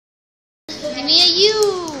Mia,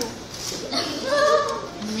 you.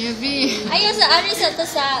 Mia V. Ayun sa ano sa to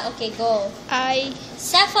sa... Okay, go. I.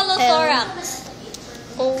 Cephalothorax.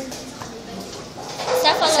 O.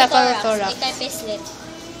 Cephalothorax. Ikay facelift.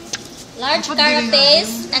 Large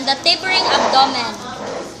carapace and the tapering abdomen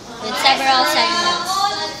with several segments.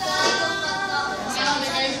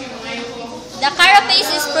 The carapace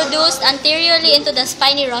is produced anteriorly into the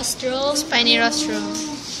spiny rostrum. Spiny rostrum.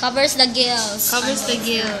 Covers the gills. Covers the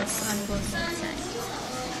gills on both sides.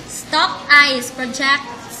 Stalked eyes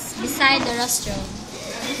projects beside the rostrum.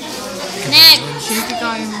 Next.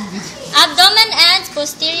 Abdomen ends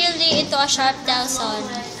posteriorly into a sharp telson.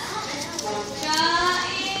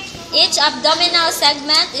 Each abdominal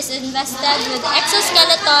segment is invested with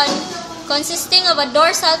exoskeleton consisting of a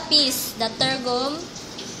dorsal piece, the tergum,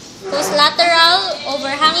 whose lateral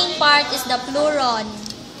overhanging part is the pleuron,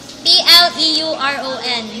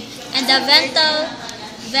 P-L-E-U-R-O-N, and the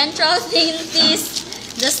ventral thin piece,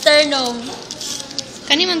 the sternum.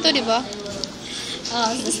 Kani man to, di ba?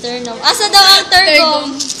 Oh, the sternum. Asa daw ang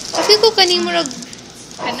tergum? Kasi ko kani mo rag...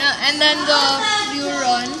 And then the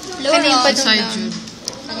pleuron. Kani pa doon Side na. yun.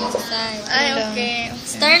 Ay, okay.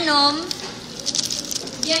 Sternum,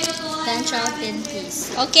 ventral thin piece.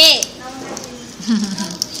 Okay.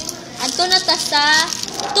 Adto na ta sa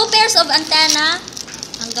 2 pairs of antenna.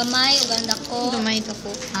 Ang gamay ug ang dako. Gamay ka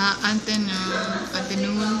po.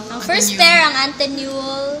 Antenule. Ang first pair ang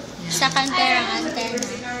antenule, second pair ang antenna.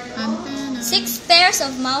 Antenna. 6 pairs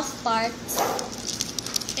of mouth parts.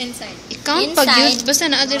 Inside. I-count pag yun. Basta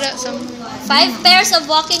naadira sa... 5 pairs of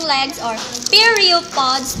walking legs or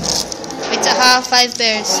periopods. Wait, saka 5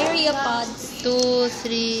 pairs. Periopods. 2,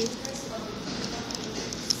 3,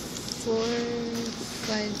 4,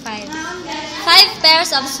 5. 5 pairs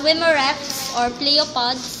of swimmerets or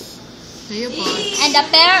pleopods. Leopold. And a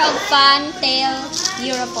pair of fan-tail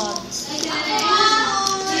neuropods.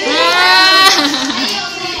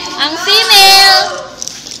 Ang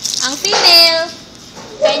female,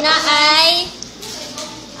 kay na ay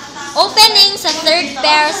opening sa third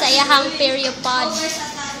pair sa iyahang periopod.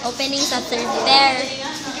 Opening sa third pair.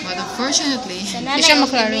 But unfortunately, Sa Di siya nanay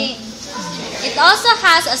maklaro. opening. It also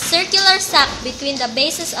has a circular sac between the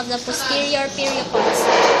bases of the posterior periopods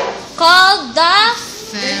called the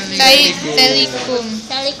Kay telecum.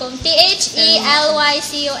 Telecum.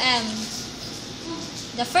 T-H-E-L-Y-C-U-M.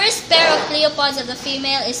 The first pair of pleopods of the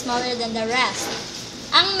female is smaller than the rest.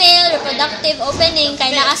 Ang male reproductive opening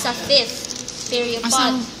kay naa sa fifth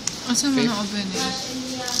periopod. Asan mo na opening?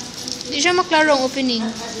 Di siya maklaro ang opening.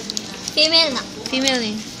 Female na.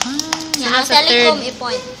 Female eh. Nga, ang sa telecum third.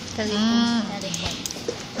 i-point. Telecum. Telecum.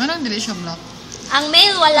 Anong dili siya block? Ang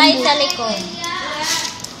male walay telecum.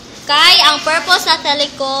 Kay ang purpose sa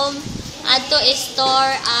telecum adto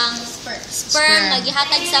i-store ang sperm nga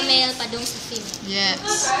gihatag sa male padung sa female.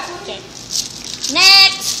 Yes. Okay.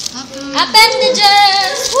 Next,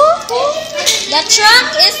 appendages. Woo-hoo. The trunk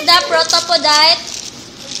is the protopodite.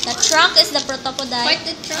 The trunk is the protopodite.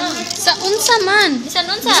 the trunk. Sa unsa man.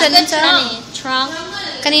 Bisan unsa? Bisan unsa. Trunk.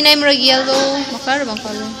 Kanina yung murag yellow. Maklaro bang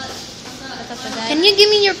color? Protopodite. Can you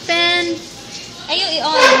give me your pen? Ayo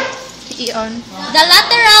i-on. I-on. The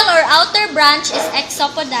lateral or outer branch is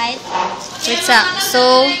exopodite. Wait sa.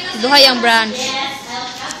 So, duhay ang branch.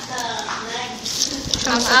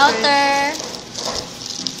 Ang outer,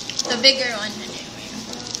 The bigger one.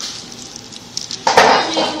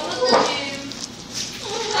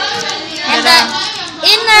 and the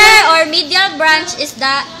inner or medial branch is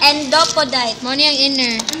the endopodite. Mo ni ang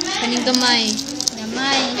inner. Kaning gamay.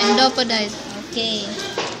 Gamay. Endopodite. Okay.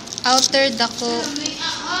 Outer dako.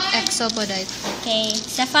 Exopodite. Okay.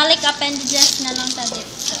 Cephalic appendages na lang ta dito.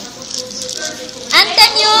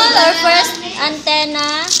 Antenule or first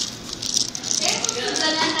antenna.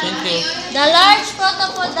 The large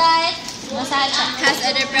protopodite Has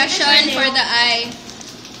a depression for the eye.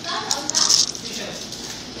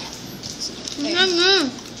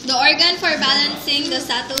 The organ for balancing the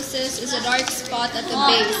satosis is a dark spot at the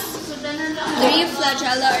base. 3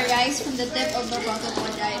 flagella arise from the tip of the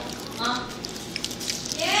protopodite.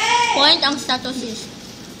 Point ang statosis.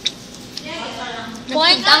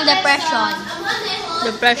 Point ang depression.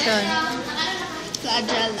 Depression.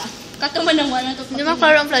 Flagella. Katuman ng wala to. Hindi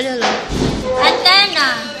maklaro ang flagella.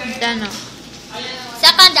 Antenna. Dano.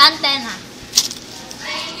 Second antenna.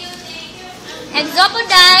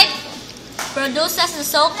 Exopodite produces the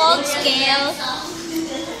so-called scale,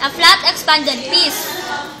 a flat expanded piece,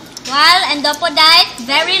 while endopodite,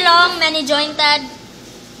 very long, many-jointed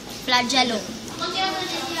flagellum.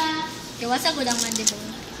 Iwasa ko ng mandible.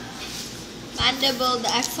 Mandible, the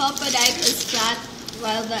exopodite is flat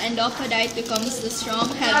while the endopodite becomes the strong,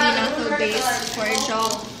 heavy knuckle base for jaw.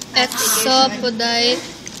 Exopodite.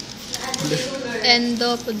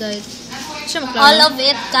 Endopodite. Siya maklaro. All of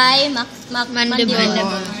it kay Mandible.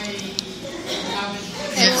 mandible.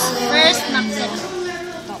 First maxilla.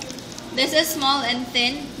 This is small and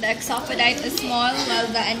thin. The exopodite is small, while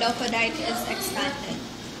the endopodite is expanded.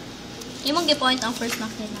 Imong gi-point ang first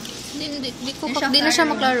maxilla. Di na siya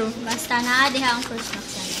maklaro. Basta naa diha ang first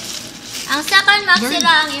maxilla. Ang second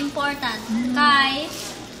maxilla ang important kay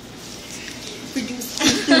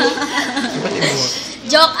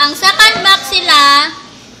joke, ang second maxilla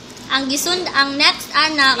ang next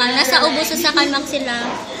anak ang nasa ubos sa second maxilla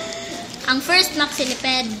ang first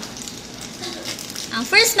maxilliped. Ang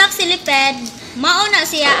first maxilliped mauna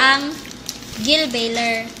siya ang gill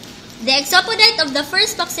bailer. The exopodite of the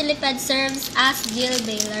first maxilliped serves as gill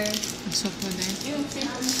bailer. Exopodite.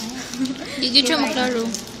 Di siya maklaro.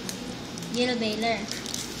 Gill bailer.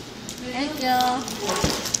 Thank you.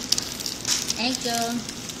 Thank you.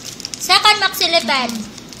 Second maxilliped.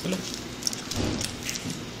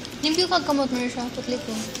 Hindi ko kamot mo siya. Putli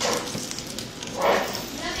ko.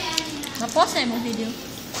 Napos na yung video.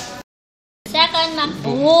 Second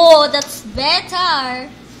oh, that's better.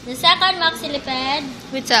 The second maxilliped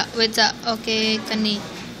Wait sa. Okay, kani.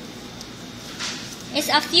 is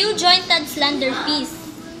a few jointed slender piece,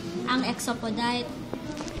 ang exopodite,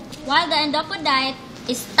 while the endopodite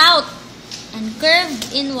is stout and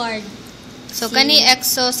curved inward. So, kani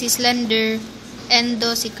exo si slender,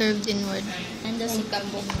 endo si curved inward. Endo si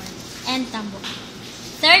curved inward. And tambok.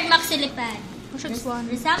 Third maxilliped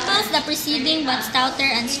resembles the preceding but stouter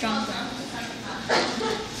and stronger.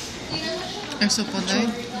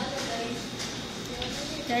 Exopodite?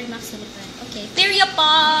 Third maxilliped. Okay.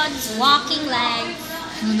 Periopods, walking legs.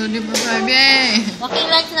 Nandun di ba sabi eh?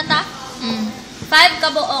 Walking legs na ta? 5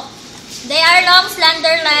 kabuok. They are long,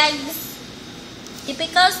 slender legs.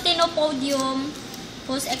 Typical stenopodium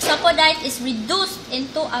whose exopodite is reduced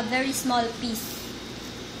into a very small piece.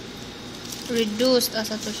 Reduced,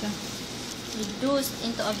 asa to siya. Reduced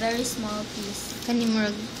into a very small piece. Kani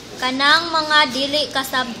murag. Kanang mga dili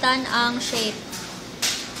kasabtan ang shape.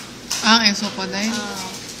 Ang exopodite?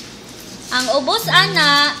 Ang ubos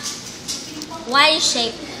ana Y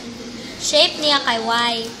shape. Shape niya kay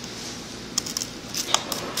Y.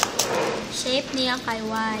 Shape niya kay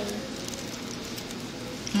Y.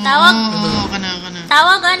 Tawag kana.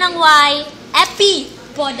 Tawag anang Y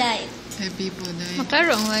epipodite, Epipodite.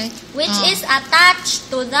 Maklaro ang way. which is attached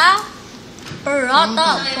to the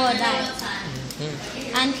protopodite.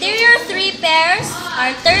 Anterior 3 pairs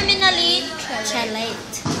are terminally chelate.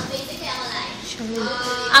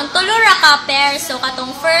 Ang tulo ra ka pair, so katong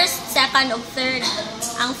first, second, ug third.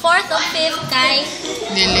 Ang fourth ug fifth kay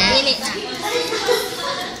Dili. dili na.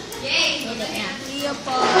 Dili na.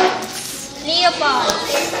 Leopard.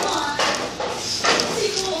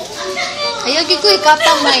 Ayaw gi ko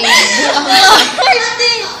ikapang may.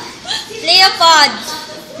 Leopard.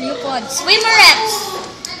 Swimmerets.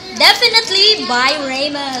 Definitely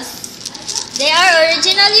biramous. They are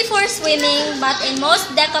originally for swimming, but in most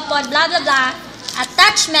decapod blah blah blah,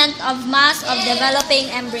 attachment of mass of developing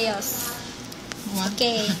embryos. What?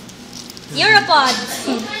 Okay. Uropods.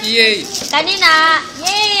 Yay! Kanina,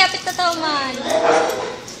 yay, apit na tao man.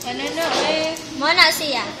 Kanino eh? Muna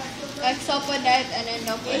siya. Exopodite and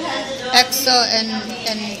endopodite. Exo and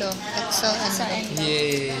endo. Exo and endo.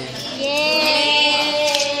 Yay! Yay!